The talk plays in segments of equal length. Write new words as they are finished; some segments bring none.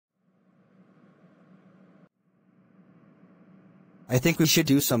I think we should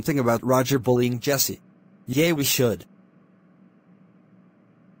do something about Roger bullying Jesse. Yeah, we should.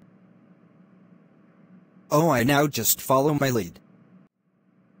 Oh, I now just follow my lead.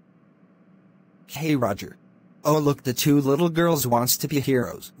 Hey Roger. Oh look, the two little girls wants to be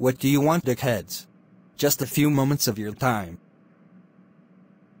heroes. What do you want, dickheads? Just a few moments of your time.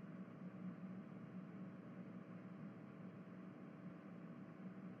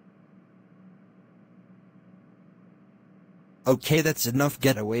 Okay, that's enough.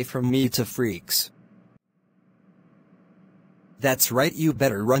 Get away from me, to freaks. That's right, you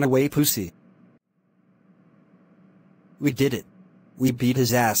better run away, pussy. We did it. We beat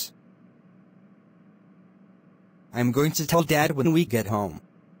his ass. I'm going to tell Dad when we get home.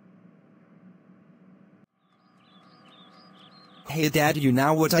 Hey Dad, you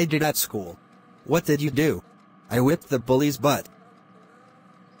know what I did at school? What did you do? I whipped the bully's butt.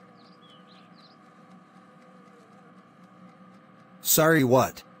 Sorry,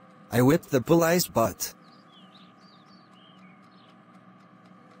 what? I whipped the bully's butt.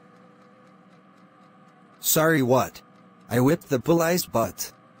 Sorry, what? I whipped the bully's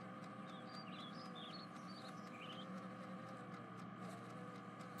butt.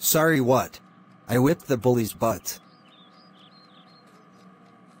 Sorry, what? I whipped the bully's butt.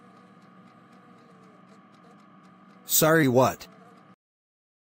 Sorry, what?